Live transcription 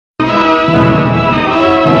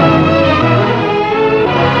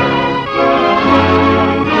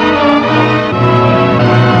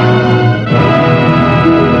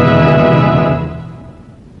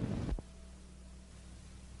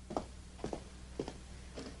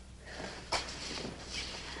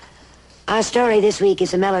Our story this week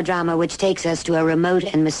is a melodrama which takes us to a remote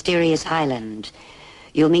and mysterious island.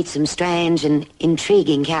 You'll meet some strange and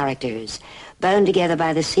intriguing characters, bound together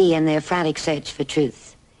by the sea and their frantic search for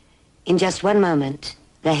truth. In just one moment,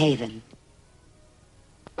 The Haven.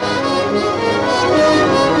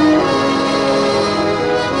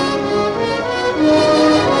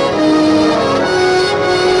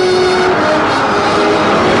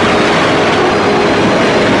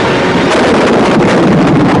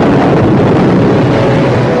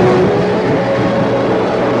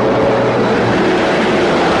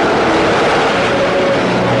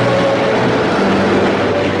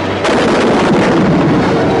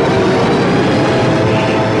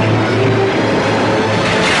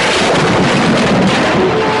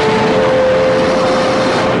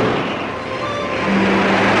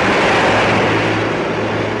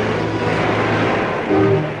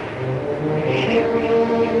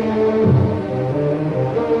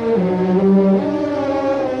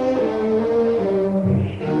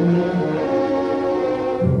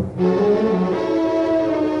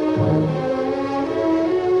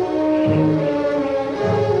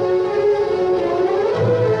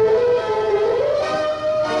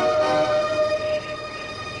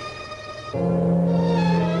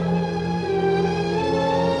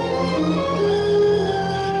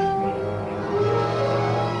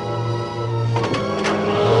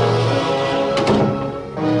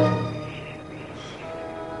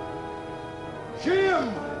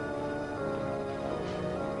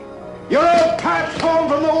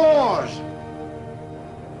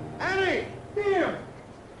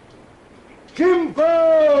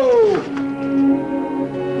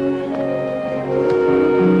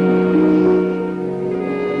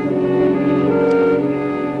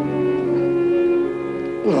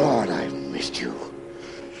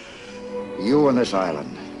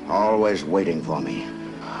 Island, always waiting for me.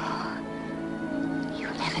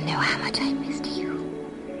 You'll never know how much I missed you.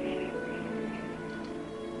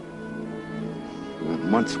 The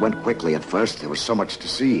months went quickly at first. There was so much to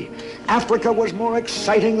see. Africa was more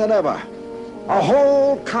exciting than ever. A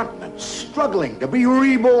whole continent struggling to be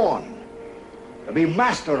reborn, to be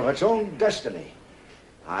master of its own destiny.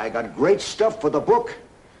 I got great stuff for the book.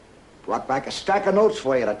 Brought back a stack of notes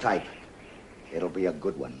for you to type. It'll be a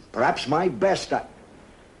good one. Perhaps my best.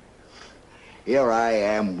 Here I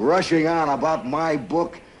am, rushing on about my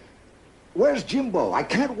book. Where's Jimbo? I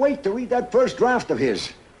can't wait to read that first draft of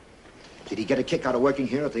his. Did he get a kick out of working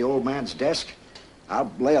here at the old man's desk? I'll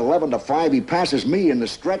lay 11 to 5 he passes me in the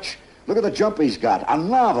stretch. Look at the jump he's got. A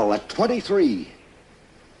novel at 23.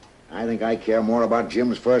 I think I care more about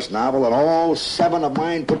Jim's first novel than all 7 of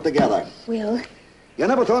mine put together. Will? You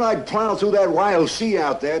never thought I'd plow through that wild sea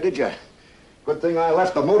out there, did you? Good thing I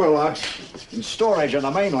left the motor launch in storage on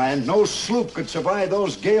the mainland. No sloop could survive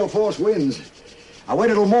those gale force winds. I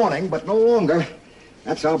waited till morning, but no longer.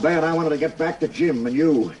 That's how bad I wanted to get back to Jim and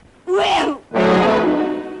you. Will!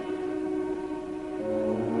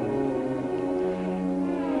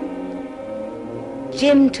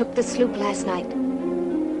 Jim took the sloop last night.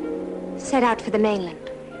 Set out for the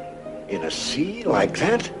mainland. In a sea like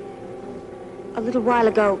that? A little while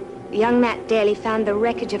ago, young Matt Daly found the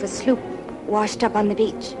wreckage of a sloop washed up on the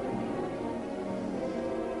beach.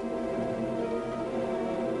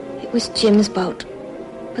 It was Jim's boat,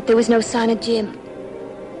 but there was no sign of Jim.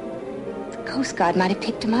 The Coast Guard might have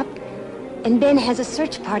picked him up, and Ben has a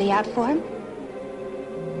search party out for him.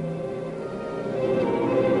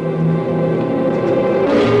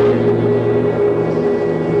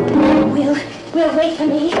 Will, wait for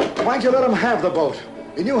me. Why'd you let him have the boat?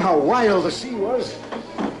 You knew how wild the sea was.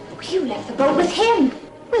 You left the boat with him.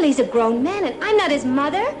 Well, he's a grown man, and I'm not his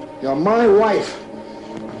mother. You're my wife.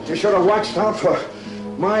 You should have watched out for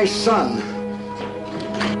my son.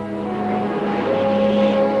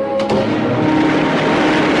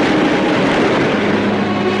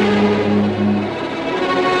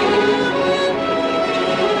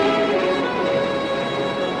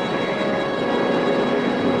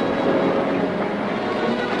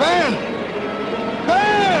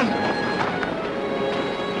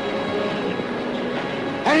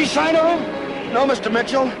 Any sign of him? No, Mr.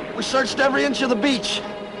 Mitchell. We searched every inch of the beach.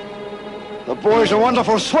 The boy's a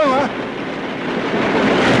wonderful swimmer.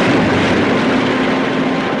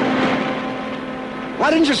 Why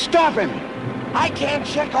didn't you stop him? I can't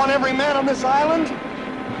check on every man on this island.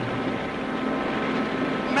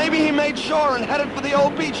 Maybe he made shore and headed for the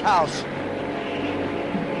old beach house.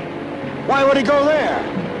 Why would he go there?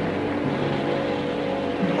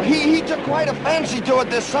 Well, he took quite a fancy to it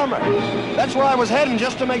this summer. That's where I was heading,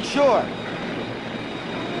 just to make sure.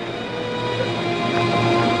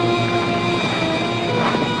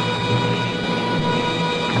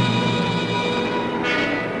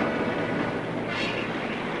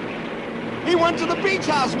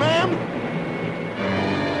 house, ma'am.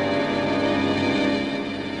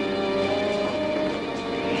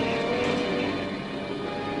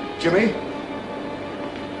 Jimmy?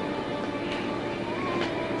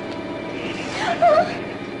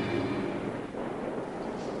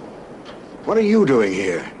 What are you doing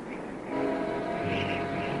here?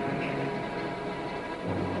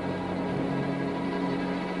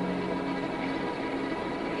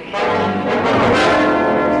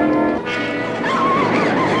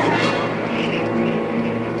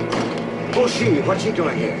 Who's she? What's she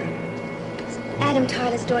doing here? It's Adam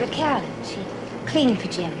Tyler's daughter, Carolyn. She cleaned for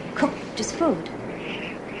Jim, cooked his food.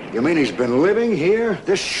 You mean he's been living here?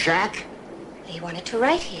 This shack? He wanted to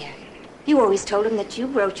write here. You always told him that you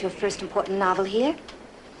wrote your first important novel here.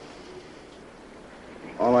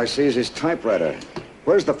 All I see is his typewriter.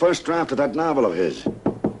 Where's the first draft of that novel of his?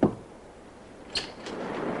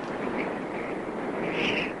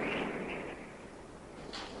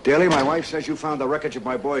 Daly, my wife says you found the wreckage of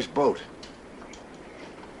my boy's boat.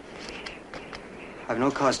 I've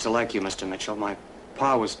no cause to like you, Mr. Mitchell. My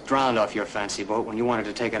pa was drowned off your fancy boat when you wanted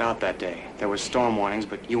to take it out that day. There were storm warnings,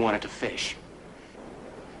 but you wanted to fish.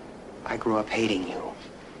 I grew up hating you.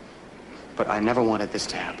 But I never wanted this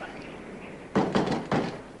to happen.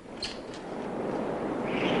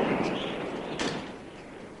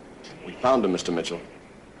 We found him, Mr. Mitchell.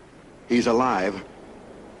 He's alive.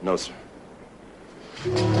 No, sir.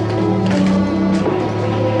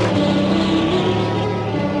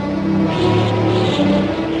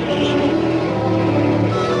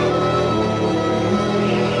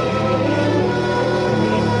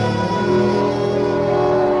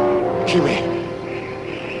 Jimmy!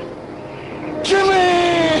 Jimmy!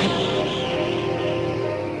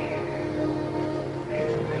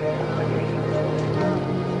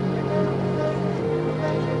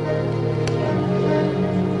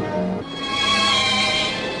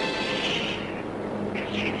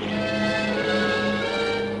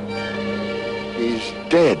 He's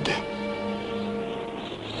dead.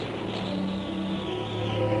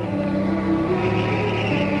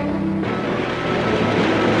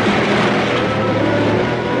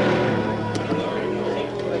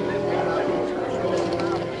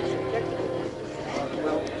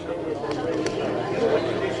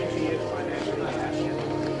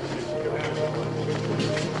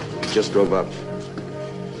 Just drove up.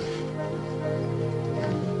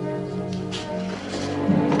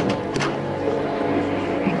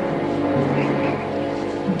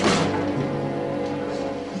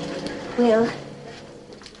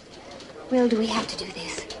 Will, do we have to do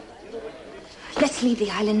this? Let's leave the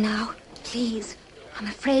island now, please. I'm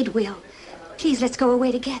afraid, Will. Please, let's go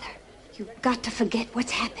away together. You've got to forget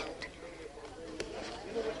what's happened.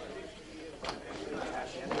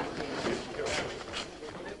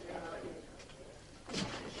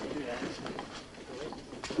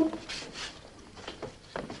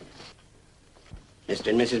 Mr.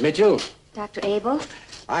 and Mrs. Mitchell, Dr. Abel?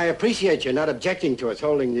 I appreciate you not objecting to us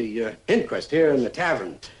holding the inquest here in the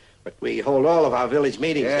tavern. But we hold all of our village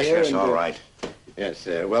meetings here. Yes, all right. Yes,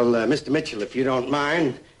 well, Mr. Mitchell, if you don't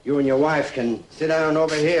mind, you and your wife can sit down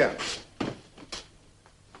over here.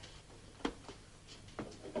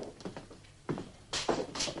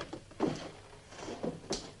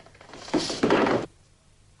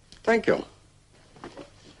 Thank you.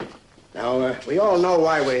 Now, we all know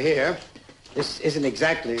why we're here. This isn't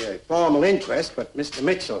exactly a formal inquest, but Mr.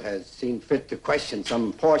 Mitchell has seen fit to question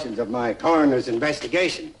some portions of my coroner's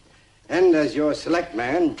investigation. And as your select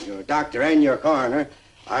man, your doctor and your coroner,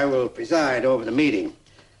 I will preside over the meeting.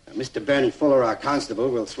 Mr. Ben Fuller, our constable,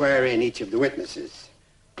 will swear in each of the witnesses.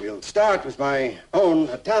 We'll start with my own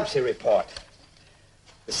autopsy report.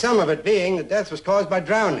 The sum of it being that death was caused by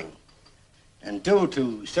drowning. And due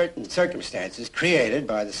to certain circumstances created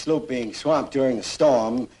by the sloop being swamped during the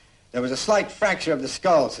storm, there was a slight fracture of the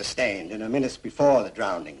skull sustained in the minutes before the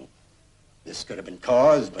drowning. This could have been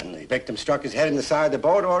caused when the victim struck his head in the side of the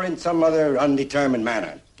boat or in some other undetermined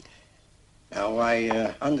manner. Now,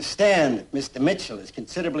 I understand that Mr. Mitchell is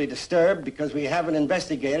considerably disturbed because we haven't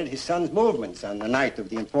investigated his son's movements on the night of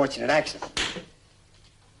the unfortunate accident.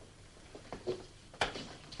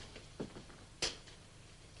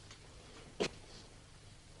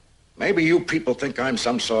 Maybe you people think I'm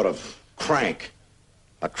some sort of crank.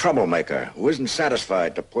 A troublemaker who isn't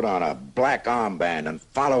satisfied to put on a black armband and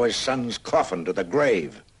follow his son's coffin to the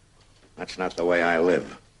grave. That's not the way I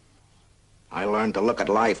live. I learned to look at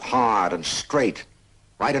life hard and straight,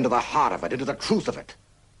 right into the heart of it, into the truth of it.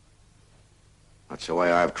 That's the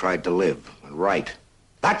way I've tried to live and write.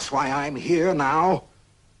 That's why I'm here now.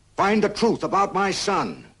 Find the truth about my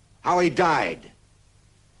son, how he died,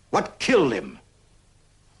 what killed him.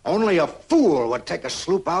 Only a fool would take a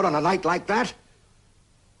sloop out on a night like that.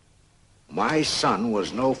 My son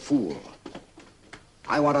was no fool.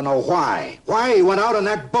 I want to know why. Why he went out on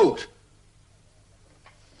that boat.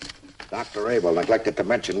 Dr. Abel neglected to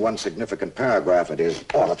mention one significant paragraph in his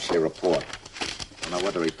autopsy report. I don't know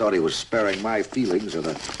whether he thought he was sparing my feelings or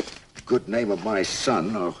the good name of my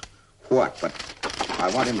son or what, but I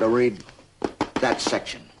want him to read that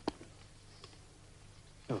section.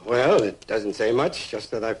 Well, it doesn't say much,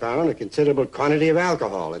 just that I found a considerable quantity of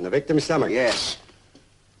alcohol in the victim's stomach. Yes.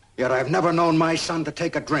 Yet I've never known my son to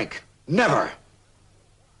take a drink. Never.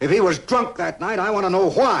 If he was drunk that night, I want to know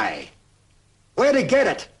why. Where'd he get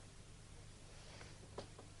it?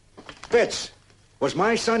 Fitz, was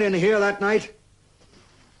my son in here that night?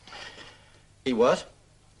 He was?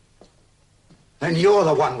 Then you're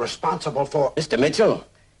the one responsible for... Mr. Mitchell,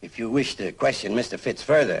 if you wish to question Mr. Fitz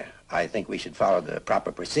further, I think we should follow the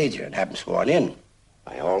proper procedure and have him sworn in.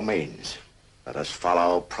 By all means, let us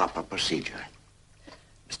follow proper procedure.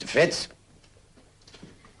 Mr. Fitz?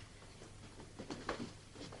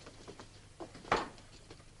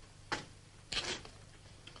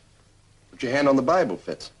 Put your hand on the Bible,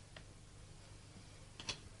 Fitz.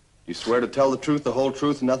 You swear to tell the truth, the whole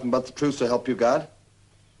truth, and nothing but the truth, so help you God?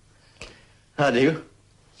 I do.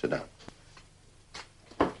 Sit down.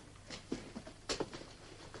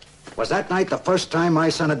 Was that night the first time my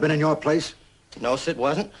son had been in your place? No, sir, it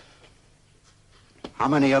wasn't. How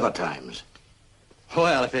many other times?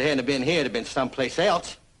 Well, if it hadn't been here, it'd have been someplace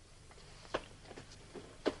else.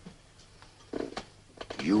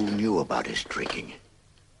 You knew about his drinking.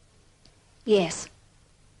 Yes.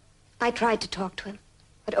 I tried to talk to him,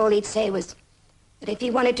 but all he'd say was that if he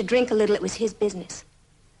wanted to drink a little, it was his business.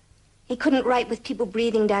 He couldn't write with people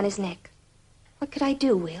breathing down his neck. What could I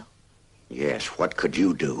do, Will? Yes, what could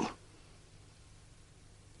you do?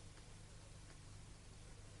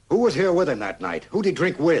 Who was here with him that night? Who'd he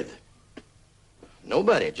drink with?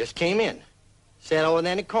 Nobody, just came in. Sat over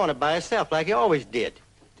there in the corner by himself like he always did.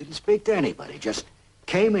 Didn't speak to anybody, just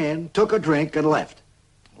came in, took a drink, and left.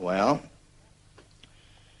 Well,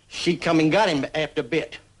 she come and got him after a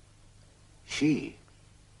bit. She?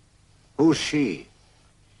 Who's she?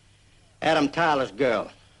 Adam Tyler's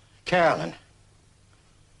girl, Carolyn.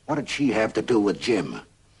 What did she have to do with Jim?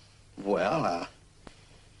 Well,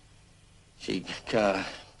 she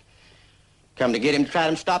come to get him to try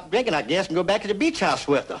to stop drinking, I guess, and go back to the beach house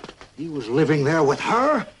with her. He was living there with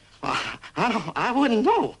her? I wouldn't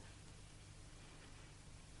know.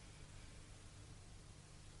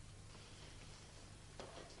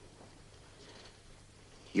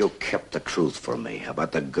 You kept the truth from me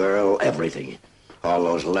about the girl, everything. All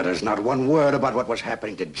those letters, not one word about what was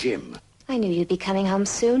happening to Jim. I knew you'd be coming home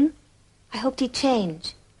soon. I hoped he'd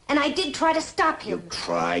change. And I did try to stop him. You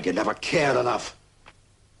tried. You never cared enough.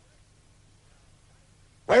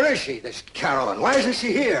 Where is she, this Carolyn? Why isn't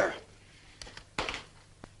she here?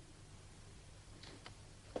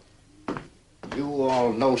 You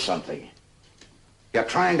all know something. You're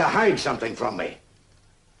trying to hide something from me.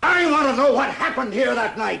 I want to know what happened here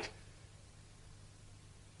that night.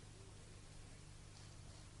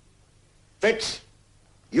 Fitz,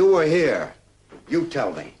 you were here. You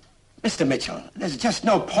tell me. Mr. Mitchell, there's just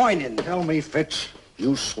no point in... Tell me, Fitz.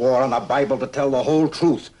 You swore on the Bible to tell the whole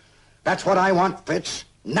truth. That's what I want, Fitz.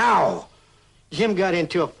 Now. Jim got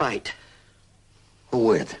into a fight. Who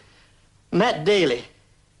with? Matt Daly.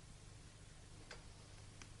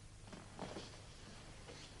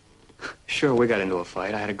 Sure, we got into a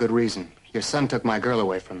fight. I had a good reason. Your son took my girl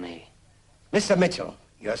away from me. Mr. Mitchell,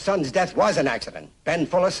 your son's death was an accident. Ben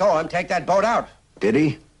Fuller saw him take that boat out. Did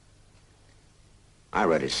he? I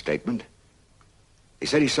read his statement. He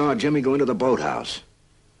said he saw Jimmy go into the boathouse.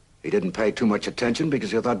 He didn't pay too much attention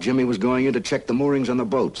because he thought Jimmy was going in to check the moorings on the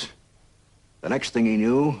boats. The next thing he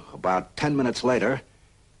knew, about 10 minutes later,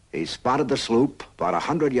 he spotted the sloop about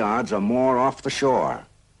 100 yards or more off the shore.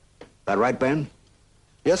 That right, Ben?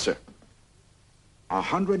 Yes, sir.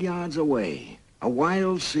 100 yards away. A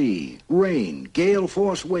wild sea, rain, gale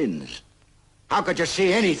force winds. How could you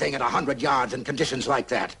see anything at 100 yards in conditions like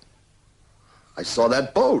that? I saw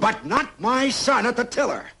that boat. But not my son at the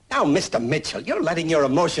tiller. Now, Mr. Mitchell, you're letting your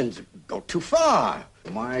emotions go too far.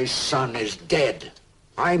 My son is dead.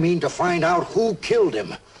 I mean to find out who killed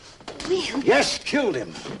him. Will? Yes, killed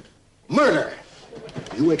him. Murder.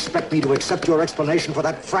 You expect me to accept your explanation for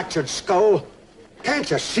that fractured skull? Can't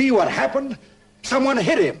you see what happened? Someone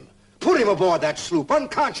hit him, put him aboard that sloop,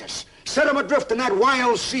 unconscious, set him adrift in that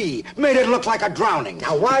wild sea, made it look like a drowning.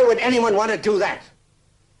 Now, why would anyone want to do that?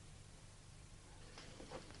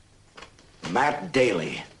 Matt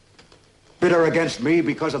Daly. Bitter against me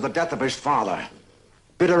because of the death of his father.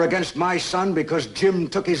 Bitter against my son because Jim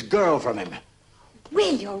took his girl from him.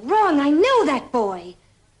 Will, you're wrong. I know that boy.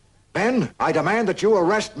 Ben, I demand that you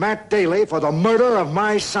arrest Matt Daly for the murder of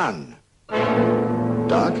my son.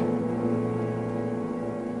 Doc?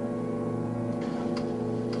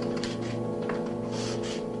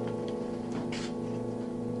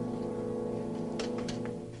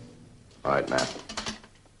 All right, Matt.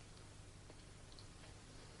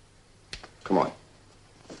 Come on.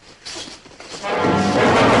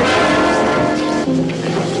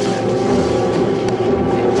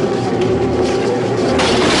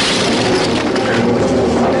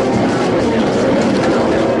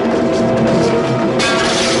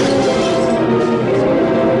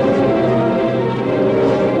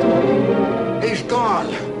 He's gone.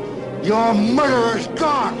 Your murderer's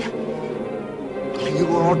gone. You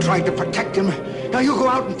were all trying to protect him. Now you go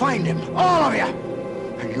out and find him. All of you.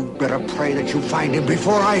 And you better pray that you find him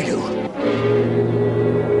before I do.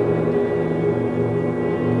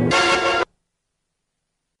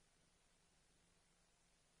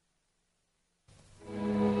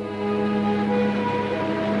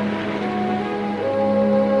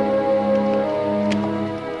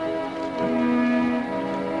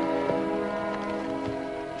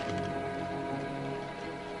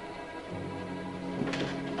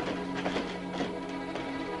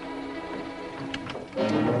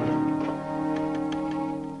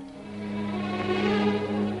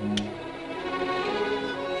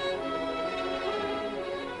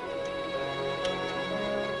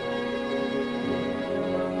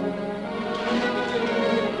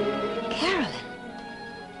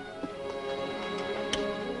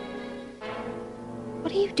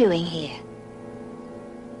 What are you doing here?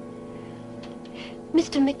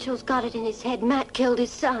 Mr. Mitchell's got it in his head Matt killed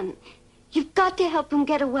his son. You've got to help him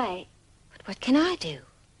get away. But what can I do?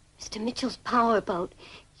 Mr. Mitchell's powerboat.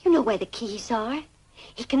 You know where the keys are.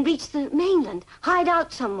 He can reach the mainland, hide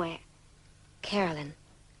out somewhere. Carolyn,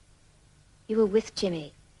 you were with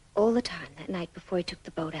Jimmy all the time that night before he took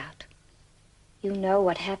the boat out. You know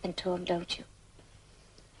what happened to him, don't you?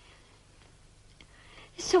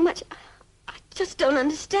 There's so much I just don't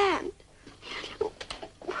understand.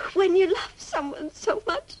 When you love someone so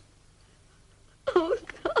much. Oh,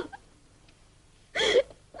 God.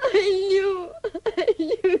 I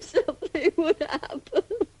knew something would happen.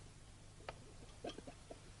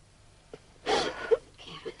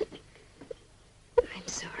 Karen, I'm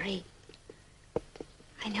sorry.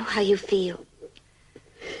 I know how you feel.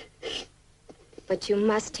 But you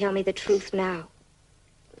must tell me the truth now.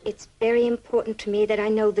 It's very important to me that I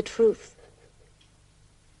know the truth.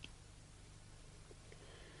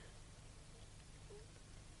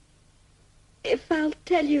 If I'll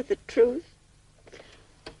tell you the truth,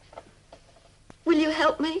 will you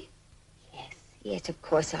help me? Yes, of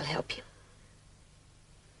course I'll help you.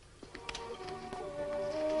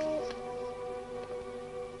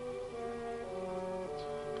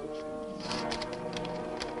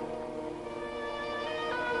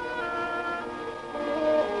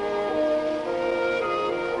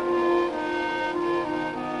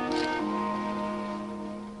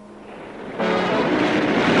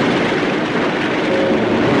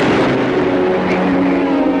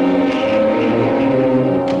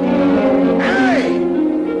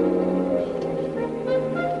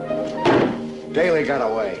 Daly got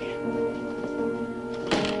away.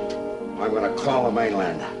 I'm gonna call the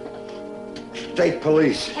mainland. State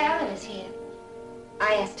police. Carolyn is here.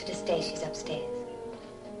 I asked her to stay. She's upstairs.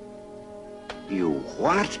 You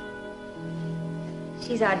what?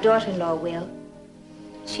 She's our daughter-in-law, Will.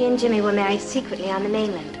 She and Jimmy were married secretly on the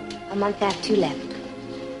mainland a month after you left.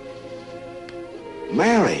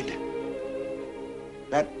 Married?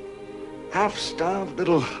 That half-starved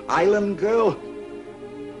little island girl?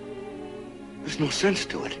 There's no sense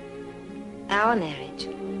to it. Our marriage.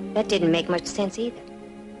 That didn't make much sense either.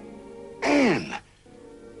 Anne!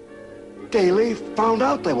 Daly found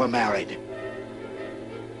out they were married.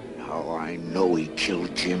 Now I know he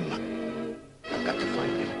killed Jim. I've got to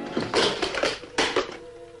find him.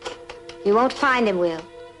 You won't find him, Will.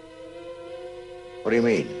 What do you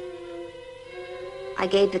mean? I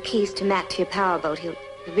gave the keys to Matt to your powerboat. He'll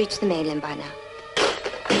reach the mainland by now.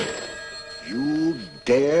 You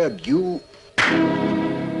dared, you...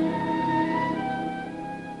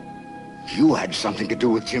 You had something to do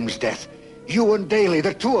with Jim's death. You and Daly,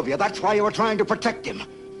 the two of you. That's why you were trying to protect him.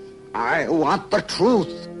 I want the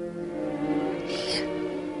truth.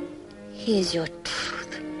 Here's your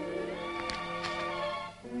truth.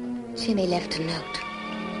 Jimmy left a note.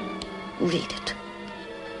 Read it.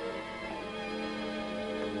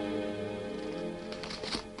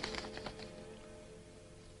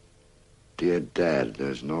 Dear Dad,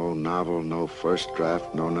 there's no novel, no first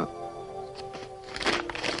draft, no...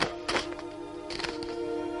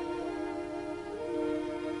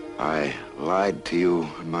 I lied to you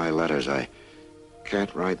in my letters. I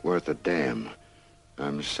can't write worth a damn.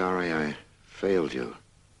 I'm sorry I failed you.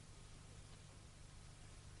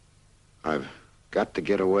 I've got to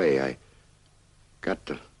get away. I got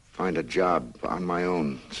to find a job on my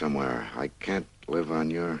own somewhere. I can't live on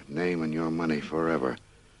your name and your money forever.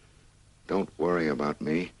 Don't worry about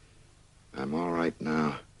me. I'm all right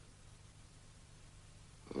now.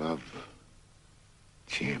 Love,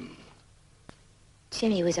 Jim.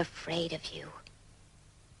 Jimmy was afraid of you.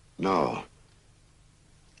 No.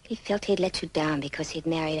 He felt he'd let you down because he'd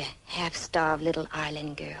married a half-starved little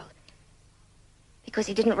island girl. Because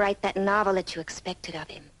he didn't write that novel that you expected of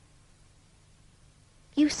him.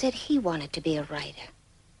 You said he wanted to be a writer.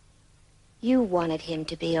 You wanted him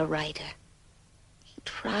to be a writer. He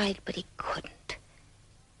tried, but he couldn't.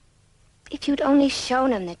 If you'd only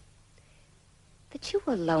shown him that you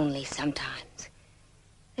were lonely sometimes,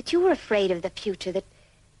 that you were afraid of the future,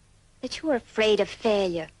 that you were afraid of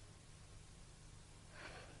failure,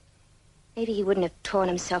 maybe he wouldn't have torn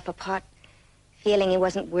himself apart feeling he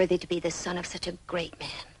wasn't worthy to be the son of such a great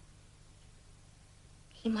man.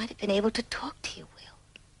 He might have been able to talk to you, Will,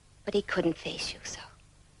 but he couldn't face you, so.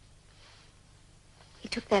 He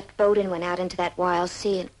took that boat and went out into that wild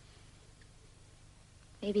sea, and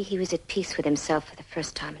maybe he was at peace with himself for the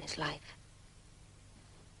first time in his life.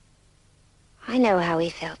 I know how he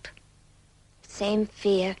felt. Same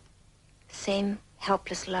fear, same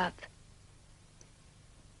helpless love.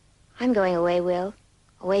 I'm going away, Will.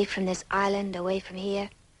 Away from this island, away from here.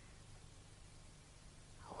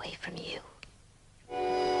 Away from you.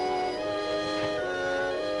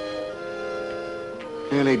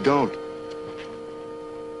 Annie, don't.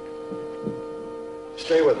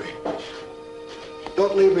 Stay with me.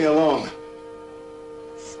 Don't leave me alone.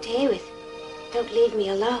 Stay with me. Don't leave me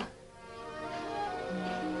alone.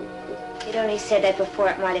 You'd only said that before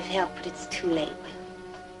it might have helped, but it's too late,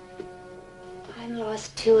 Will. I'm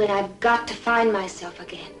lost too, and I've got to find myself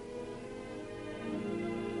again.